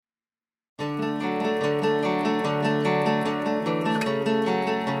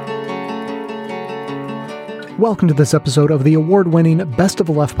Welcome to this episode of the award-winning Best of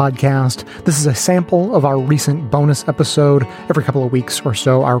the Left podcast. This is a sample of our recent bonus episode. Every couple of weeks or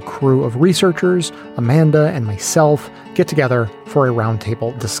so, our crew of researchers, Amanda and myself, get together for a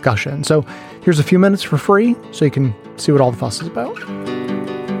roundtable discussion. So here's a few minutes for free so you can see what all the fuss is about.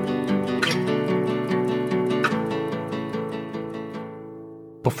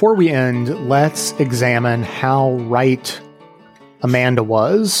 Before we end, let's examine how right Amanda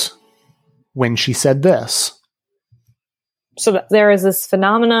was when she said this. So there is this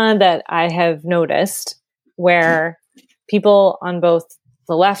phenomena that I have noticed where people on both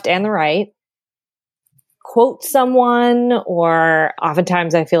the left and the right quote someone, or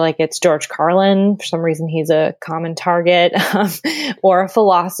oftentimes I feel like it's George Carlin. For some reason, he's a common target, or a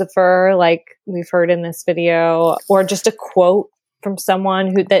philosopher like we've heard in this video, or just a quote from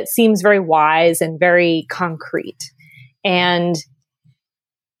someone that seems very wise and very concrete. And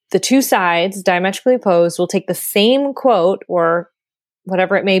the two sides, diametrically opposed, will take the same quote or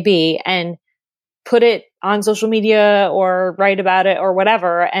whatever it may be and put it on social media or write about it or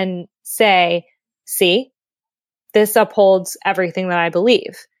whatever and say, see, this upholds everything that I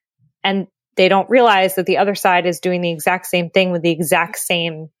believe. And they don't realize that the other side is doing the exact same thing with the exact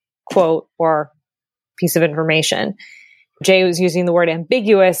same quote or piece of information. Jay was using the word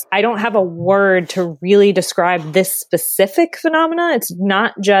ambiguous. I don't have a word to really describe this specific phenomena. It's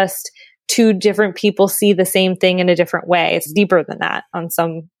not just two different people see the same thing in a different way. It's deeper than that on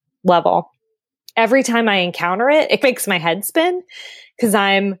some level. Every time I encounter it, it makes my head spin because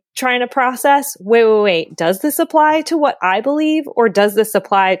I'm trying to process, wait, does this apply to what I believe, or does this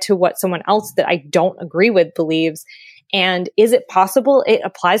apply to what someone else that I don't agree with believes? And is it possible it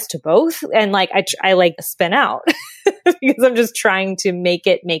applies to both? And I like spin out because I'm just trying to make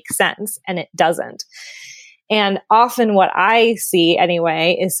it make sense, and it doesn't. And often what I see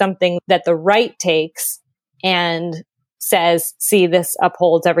anyway is something that the right takes and says, see, this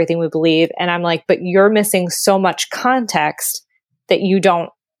upholds everything we believe. And I'm like, but you're missing so much context that you don't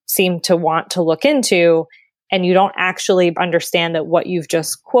seem to want to look into. And you don't actually understand that what you've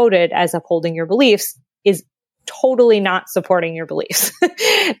just quoted as upholding your beliefs is totally not supporting your beliefs.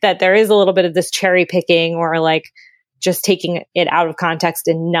 That there is a little bit of this cherry picking or like just taking it out of context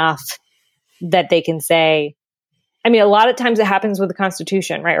enough that they can say, I mean, a lot of times it happens with the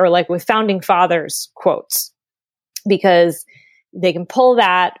Constitution, right? Or like with founding fathers quotes, because they can pull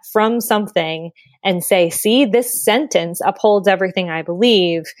that from something and say, see, this sentence upholds everything I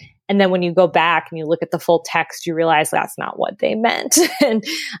believe. And then when you go back and you look at the full text, you realize that's not what they meant.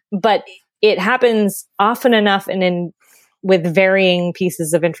 But it happens often enough and with varying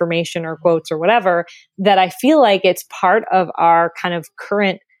pieces of information or quotes or whatever, that I feel like it's part of our kind of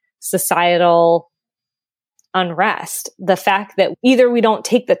current societal unrest. The fact that either we don't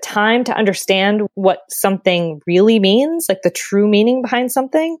take the time to understand what something really means, like the true meaning behind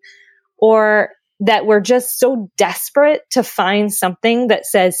something, or that we're just so desperate to find something that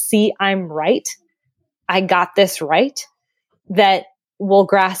says, see, I'm right, I got this right, that we'll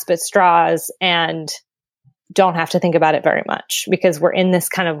grasp at straws and don't have to think about it very much, because we're in this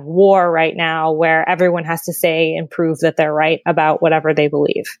kind of war right now where everyone has to say and prove that they're right about whatever they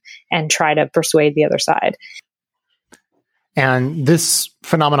believe and try to persuade the other side. And this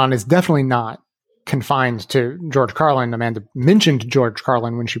phenomenon is definitely not confined to George Carlin. Amanda mentioned George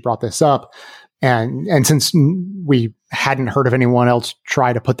Carlin when she brought this up. And since we hadn't heard of anyone else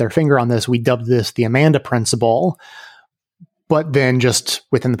try to put their finger on this, we dubbed this the Amanda principle. But then just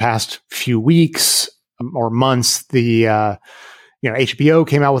within the past few weeks or months, the HBO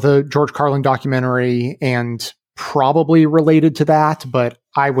came out with a George Carlin documentary, and probably related to that, but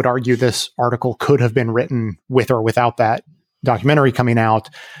I would argue this article could have been written with or without that documentary coming out.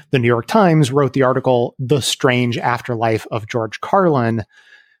 The New York Times wrote the article, The Strange Afterlife of George Carlin,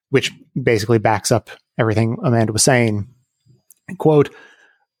 which basically backs up everything Amanda was saying. Quote,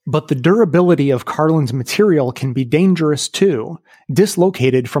 but the durability of Carlin's material can be dangerous too.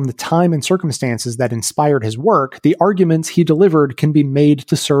 Dislocated from the time and circumstances that inspired his work, the arguments he delivered can be made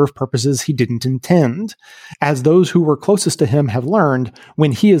to serve purposes he didn't intend. As those who were closest to him have learned,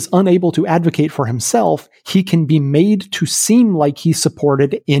 when he is unable to advocate for himself, he can be made to seem like he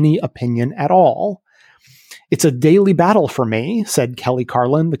supported any opinion at all. It's a daily battle for me, said Kelly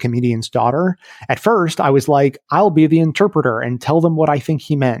Carlin, the comedian's daughter. At first, I was like, I'll be the interpreter and tell them what I think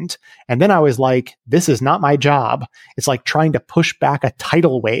he meant. And then I was like, this is not my job. It's like trying to push back a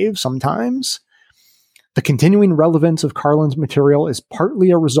tidal wave sometimes. The continuing relevance of Carlin's material is partly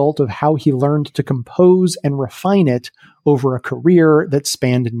a result of how he learned to compose and refine it over a career that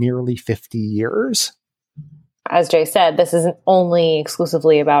spanned nearly 50 years. as Jay said, this isn't only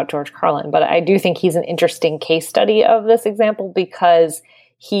exclusively about George Carlin, but I do think he's an interesting case study of this example because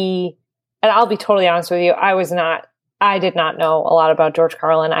and I'll be totally honest with you, I did not know a lot about George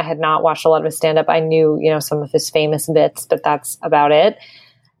Carlin. I had not watched a lot of his stand-up. I knew, some of his famous bits, but that's about it.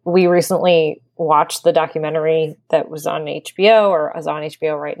 We recently watched the documentary that was on HBO or is on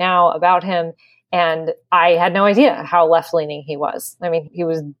HBO right now about him. And I had no idea how left-leaning he was. I mean, he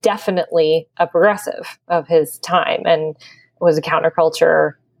was definitely a progressive of his time and was a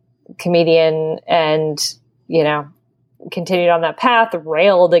counterculture comedian and, continued on that path,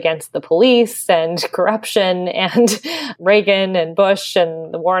 railed against the police and corruption and Reagan and Bush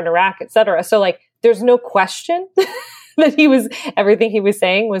and the war in Iraq, et cetera. So there's no question that everything he was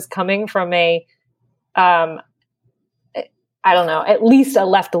saying was coming from at least a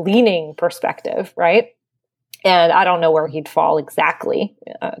left-leaning perspective, right? And I don't know where he'd fall exactly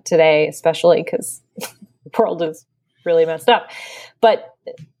today, especially because the world is really messed up. But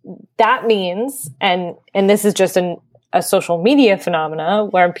that means, and this is just a social media phenomena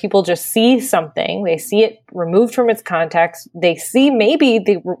where people just see something, they see it removed from its context, they see maybe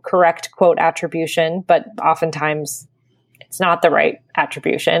the correct quote attribution, but oftentimes it's not the right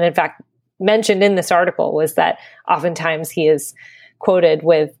attribution. In fact, mentioned in this article was that oftentimes he is quoted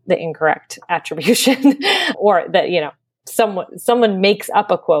with the incorrect attribution or that, someone makes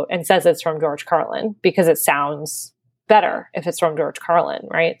up a quote and says it's from George Carlin because it sounds better if it's from George Carlin,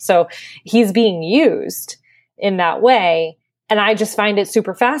 right? So he's being used in that way. And I just find it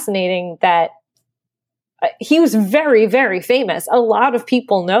super fascinating that he was very, very famous. A lot of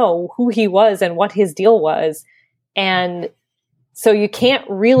people know who he was and what his deal was. And so you can't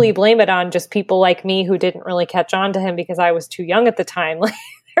really blame it on just people like me who didn't really catch on to him because I was too young at the time.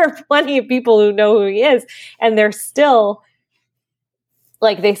 There are plenty of people who know who he is, and they're still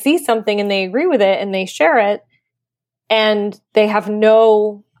they see something and they agree with it and they share it, and they have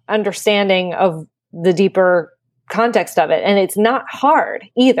no understanding of the deeper context of it. And it's not hard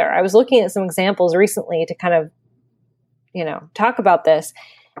either. I was looking at some examples recently to kind of, talk about this,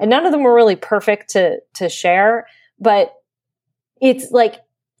 and none of them were really perfect to share, but it's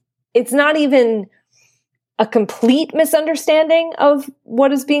it's not even a complete misunderstanding of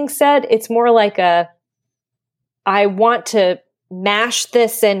what is being said. It's more like I want to mash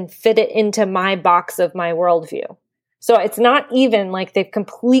this and fit it into my box of my worldview. So it's not even like they've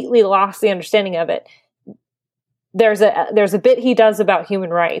completely lost the understanding of it. There's a bit he does about human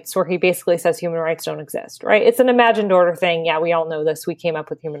rights where he basically says human rights don't exist, right? It's an imagined order thing. Yeah, we all know this. We came up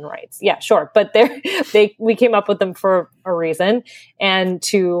with human rights. Yeah, sure. But we came up with them for a reason and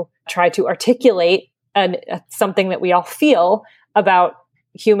to try to articulate something that we all feel about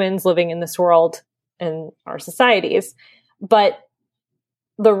humans living in this world and our societies. But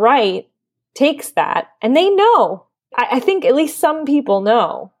the right takes that and they know, I think at least some people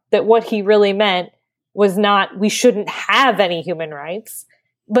know that what he really meant was not, we shouldn't have any human rights,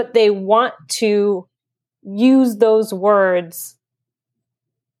 but they want to use those words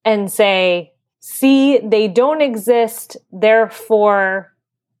and say, see, they don't exist, therefore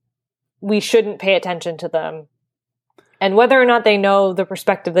we shouldn't pay attention to them. And whether or not they know the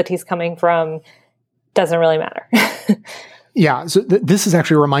perspective that he's coming from doesn't really matter. Yeah. So this is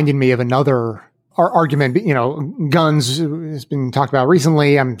actually reminding me of another argument. Guns has been talked about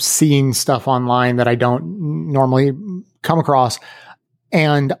recently. I'm seeing stuff online that I don't normally come across.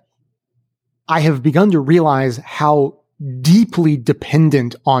 And I have begun to realize how deeply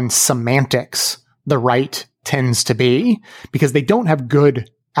dependent on semantics the right tends to be, because they don't have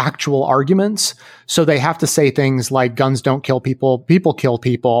good actual arguments. So they have to say things like guns don't kill people, people kill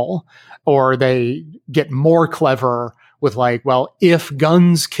people, or they get more clever with well, if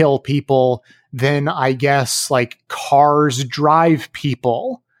guns kill people, then I guess cars drive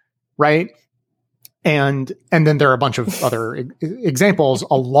people, right? And then there are a bunch of other examples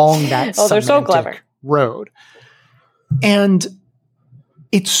along that they're so clever road. And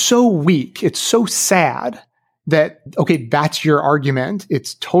it's so weak. It's so sad that, okay, that's your argument.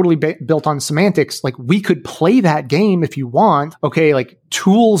 It's totally built on semantics. We could play that game if you want. Okay,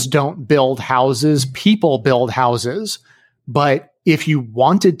 tools don't build houses, people build houses. But if you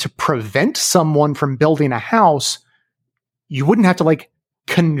wanted to prevent someone from building a house, you wouldn't have to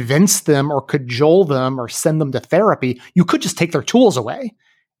convince them or cajole them or send them to therapy. You could just take their tools away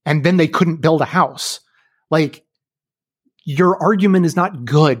and then they couldn't build a house. Your argument is not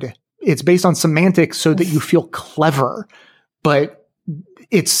good. It's based on semantics so that you feel clever, but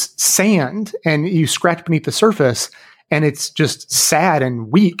it's sand and you scratch beneath the surface and it's just sad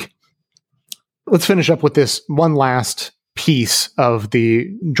and weak. Let's finish up with this one last piece of the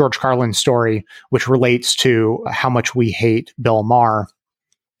George Carlin story, which relates to how much we hate Bill Maher.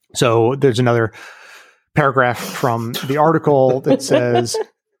 So there's another paragraph from the article that says,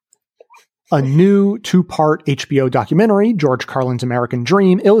 a new 2-part HBO documentary, George Carlin's American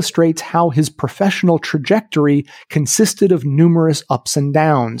Dream, illustrates how his professional trajectory consisted of numerous ups and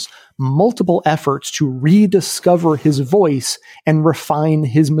downs, multiple efforts to rediscover his voice and refine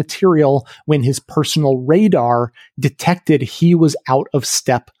his material when his personal radar detected he was out of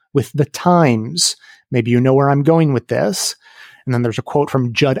step with the times. Maybe you know where I'm going with this. And then there's a quote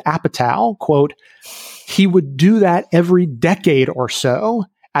from Judd Apatow, quote, he would do that every decade or so.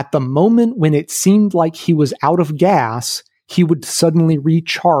 At the moment when it seemed like he was out of gas, he would suddenly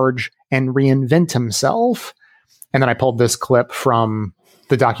recharge and reinvent himself. And then I pulled this clip from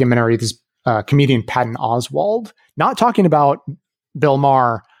the documentary, this comedian Patton Oswalt, not talking about Bill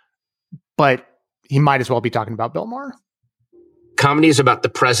Maher, but he might as well be talking about Bill Maher. Comedy is about the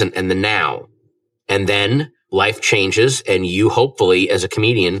present and the now. And then life changes, and you hopefully, as a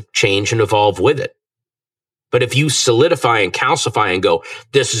comedian, change and evolve with it. But if you solidify and calcify and go,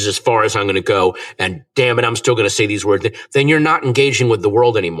 this is as far as I'm going to go, and damn it, I'm still going to say these words, then you're not engaging with the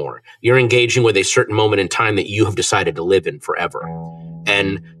world anymore. You're engaging with a certain moment in time that you have decided to live in forever.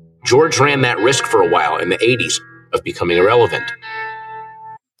 And George ran that risk for a while in the 80s of becoming irrelevant.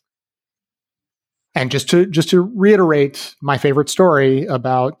 And just to reiterate, my favorite story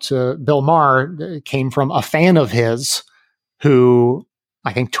about Bill Maher came from a fan of his who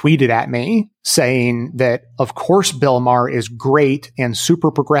I think tweeted at me saying that, of course, Bill Maher is great and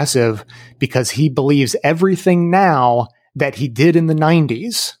super progressive because he believes everything now that he did in the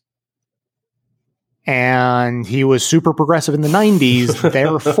 90s. And he was super progressive in the 90s,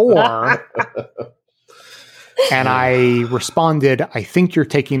 therefore. And I responded, I think you're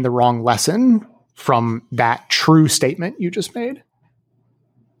taking the wrong lesson from that true statement you just made.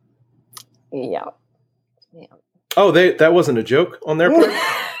 Yeah. Oh, that wasn't a joke on their part?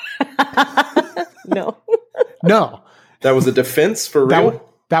 No. No. That was a defense for real?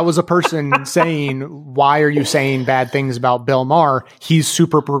 That was a person saying, why are you saying bad things about Bill Maher? He's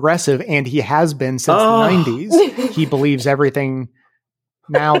super progressive, and he has been since the 90s. He believes everything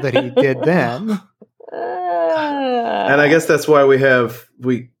now that he did then. And I guess that's why we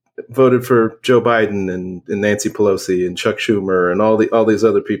voted for Joe Biden and Nancy Pelosi and Chuck Schumer and all these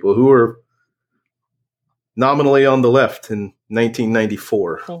other people who were nominally on the left in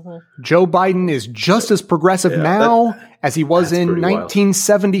 1994. Mm-hmm. Joe Biden is just as progressive now as he was in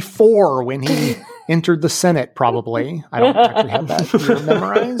 1974 when he entered the Senate, probably. I don't actually have that year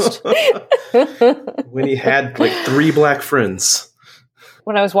memorized. When he had like 3 black friends.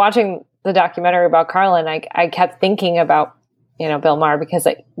 When I was watching the documentary about Carlin, I kept thinking about Bill Maher, because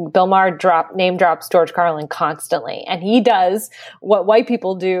Bill Maher name drops George Carlin constantly. And he does what white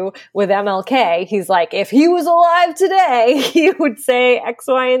people do with MLK. He's like, if he was alive today, he would say X,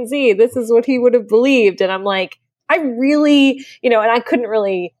 Y, and Z. This is what he would have believed. And I'm like, I really, and I couldn't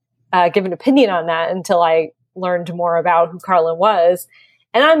really give an opinion on that until I learned more about who Carlin was.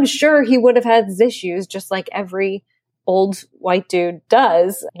 And I'm sure he would have had his issues just like every old white dude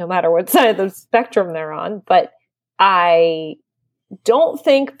does, no matter what side of the spectrum they're on. But I don't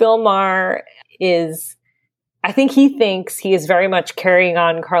think Bill Maher I think he thinks he is very much carrying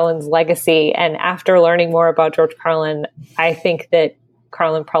on Carlin's legacy. And after learning more about George Carlin, I think that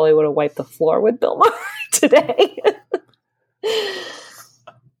Carlin probably would have wiped the floor with Bill Maher today.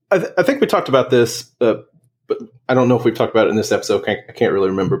 I think we talked about this, but I don't know if we've talked about it in this episode. I can't really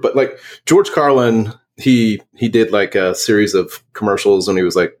remember. But like George Carlin, he did like a series of commercials and he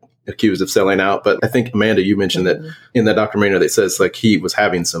was like accused of selling out. But I think, Amanda, you mentioned that in that documentary that says like he was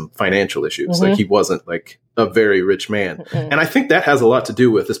having some financial issues. Mm-hmm. Like he wasn't like a very rich man. Mm-hmm. And I think that has a lot to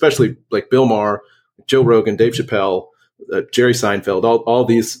do with, especially like Bill Maher, Joe Rogan, Dave Chappelle, Jerry Seinfeld, all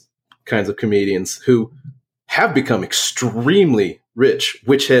these kinds of comedians who have become extremely rich,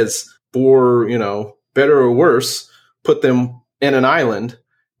 which has, for, better or worse, put them in an island.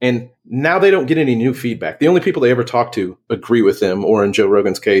 And now they don't get any new feedback. The only people they ever talk to agree with them, or in Joe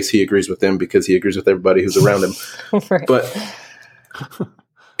Rogan's case, he agrees with them because he agrees with everybody who's around him. Right. But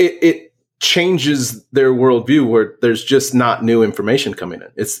it changes their worldview where there's just not new information coming in.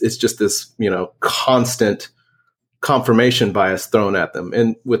 It's just this, constant confirmation bias thrown at them.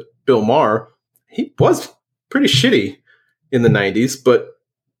 And with Bill Maher, he was pretty shitty in the 90s, but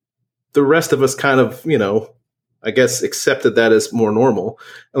the rest of us kind of, I guess accepted that as more normal.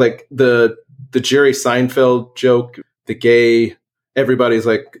 Like the Jerry Seinfeld joke, the gay, everybody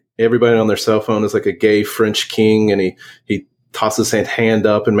on their cell phone is like a gay French king, and he tosses his hand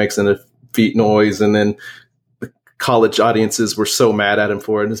up and makes a feet noise, and then college audiences were so mad at him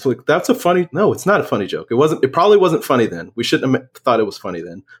for it. And it's like, no, it's not a funny joke. It probably wasn't funny then. We shouldn't have thought it was funny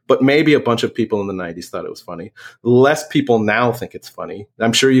then, but maybe a bunch of people in the 90s thought it was funny. Less people now think it's funny.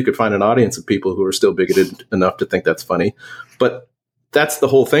 I'm sure you could find an audience of people who are still bigoted enough to think that's funny, but that's the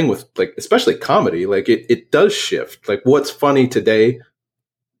whole thing with, like, especially comedy. Like, it does shift. Like, what's funny today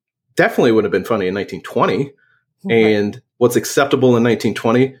definitely would have been funny in 1920. And what's acceptable in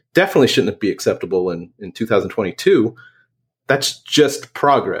 1920 definitely shouldn't be acceptable in 2022. That's just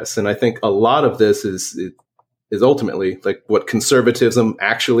progress. And I think a lot of this is ultimately like what conservatism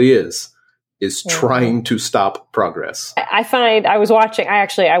actually is trying to stop progress. I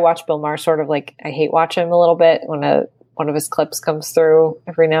watch Bill Maher sort of like, I hate watch him a little bit when one of his clips comes through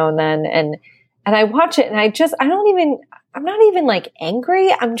every now and then. And I watch it and I'm not even like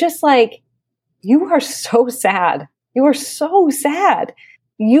angry. I'm just like, you are so sad. You are so sad.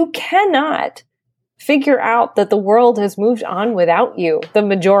 You cannot figure out that the world has moved on without you. The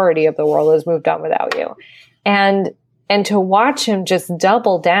majority of the world has moved on without you. And to watch him just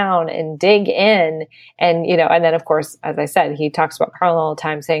double down and dig in and, and then of course, as I said, he talks about Carlin all the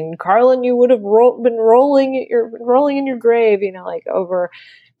time saying, Carlin, you would have been rolling in your grave, like over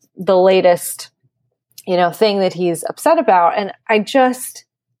the latest, thing that he's upset about. And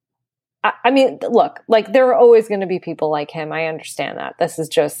I mean, look, like there are always going to be people like him. I understand that.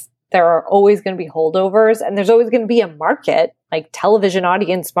 There are always going to be holdovers and there's always going to be a market, like television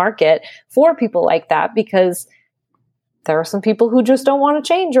audience market for people like that, because there are some people who just don't want to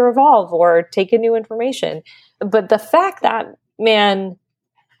change or evolve or take in new information. But the fact that man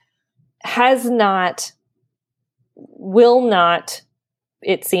will not,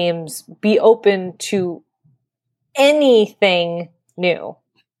 it seems, be open to anything new.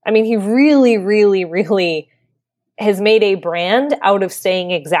 I mean, he really, really, really has made a brand out of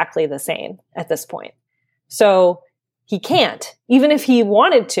staying exactly the same at this point. So he can't, even if he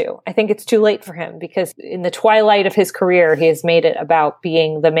wanted to. I think it's too late for him because in the twilight of his career, he has made it about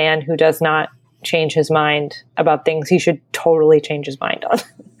being the man who does not change his mind about things he should totally change his mind on.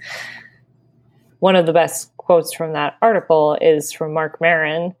 One of the best quotes from that article is from Mark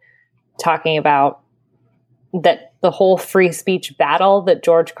Maron talking about that the whole free speech battle that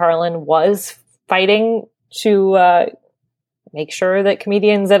George Carlin was fighting to make sure that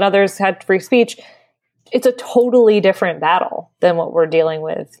comedians and others had free speech, it's a totally different battle than what we're dealing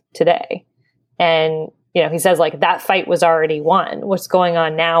with today. And, he says like that fight was already won. What's going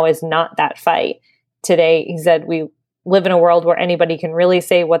on now is not that fight. Today, he said, we live in a world where anybody can really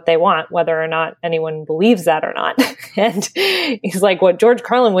say what they want, whether or not anyone believes that or not. And he's like, what George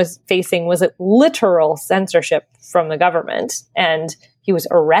Carlin was facing was a literal censorship from the government. And he was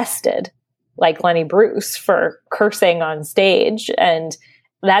arrested like Lenny Bruce for cursing on stage. And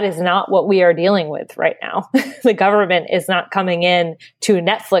that is not what we are dealing with right now. The government is not coming in to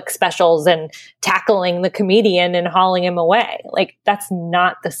Netflix specials and tackling the comedian and hauling him away. Like that's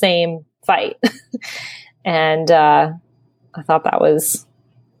not the same fight. And I thought that was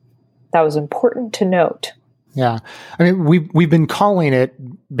important to note. Yeah. I mean, we've been calling it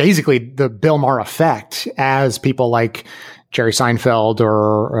basically the Bill Maher effect as people like Jerry Seinfeld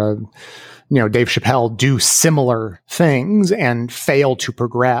or, Dave Chappelle do similar things and fail to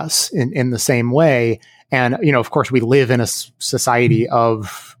progress in the same way. And, of course, we live in a society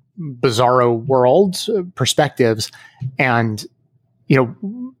of bizarro world perspectives. And,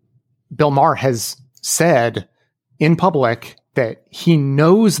 Bill Maher has said in public that he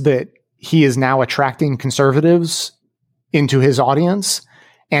knows that he is now attracting conservatives into his audience.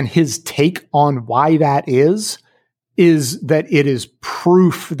 And his take on why that is that it is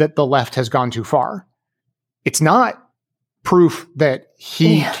proof that the left has gone too far. It's not proof that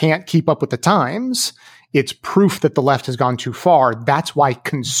he can't keep up with the times. It's proof that the left has gone too far. That's why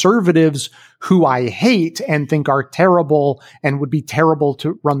conservatives who I hate and think are terrible and would be terrible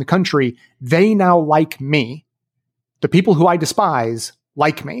to run the country, they now like me. The people who I despise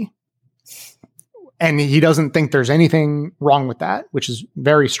like me. And he doesn't think there's anything wrong with that, which is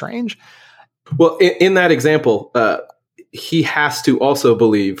very strange. Well, in that example, he has to also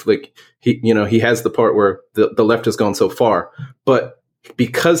believe, like, he has the part where the left has gone so far, but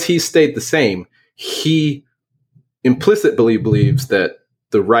because he stayed the same, he implicitly believes that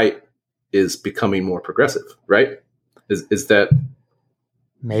the right is becoming more progressive, right? Is that...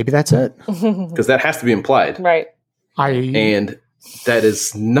 Maybe that's it. Because that has to be implied. Right. And that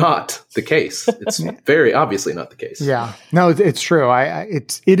is not the case. It's very obviously not the case. Yeah. No, it's true.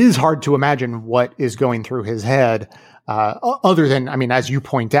 It is hard to imagine what is going through his head, other than, I mean, as you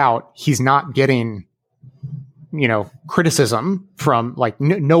point out, he's not getting, criticism from like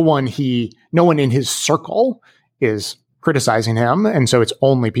no one in his circle is criticizing him. And so it's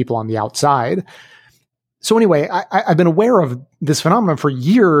only people on the outside. So anyway, I've been aware of this phenomenon for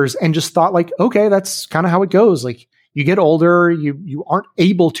years and just thought like, okay, that's kind of how it goes. Like you get older, you aren't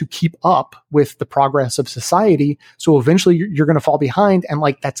able to keep up with the progress of society. So eventually you're going to fall behind. And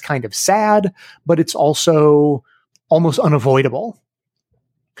like, that's kind of sad, but it's also almost unavoidable.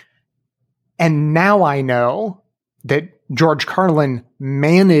 And now I know that George Carlin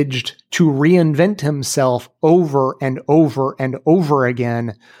managed to reinvent himself over and over and over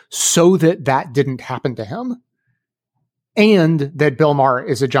again so that that didn't happen to him. And that Bill Maher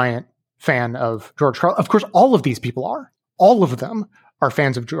is a giant fan of George Carlin. Of course, all of these people are. All of them are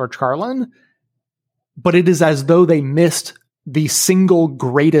fans of George Carlin. But it is as though they missed the single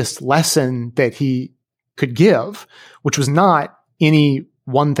greatest lesson that he could give, which was not any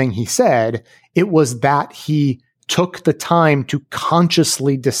one thing he said. It was that he took the time to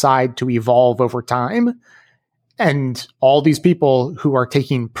consciously decide to evolve over time. And all these people who are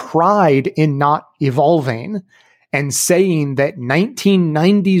taking pride in not evolving and saying that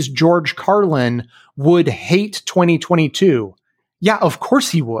 1990s George Carlin would hate 2022. Yeah, of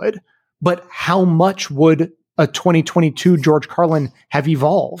course he would. But how much would a 2022 George Carlin have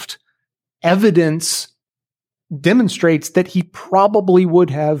evolved? Evidence demonstrates that he probably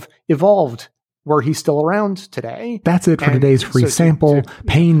would have evolved were he still around today. That's it for today's free sample.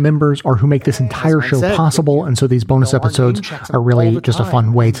 Paying members are who make this entire show possible, and so these bonus episodes are really just a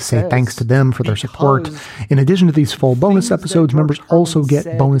fun way to say thanks to them for their support. In addition to these full bonus episodes, members also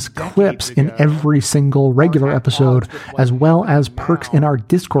get bonus clips in every single regular episode, as well as perks in our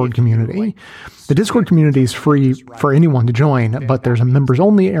Discord community. The Discord community is free for anyone to join, but there's a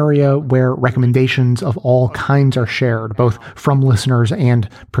members-only area where recommendations of all kinds are shared, both from listeners and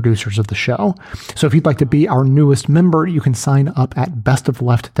producers of the show. So if you'd like to be our newest member, you can sign up at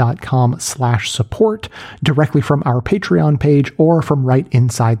bestofleft.com/support directly from our Patreon page or from right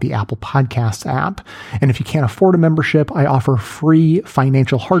inside the Apple Podcasts app. And if you can't afford a membership, I offer free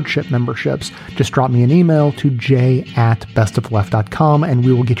financial hardship memberships. Just drop me an email to j@bestofleft.com and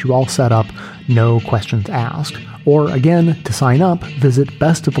we will get you all set up. No questions asked. Or again, to sign up, visit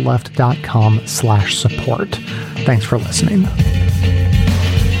bestofleft.com/support. Thanks for listening.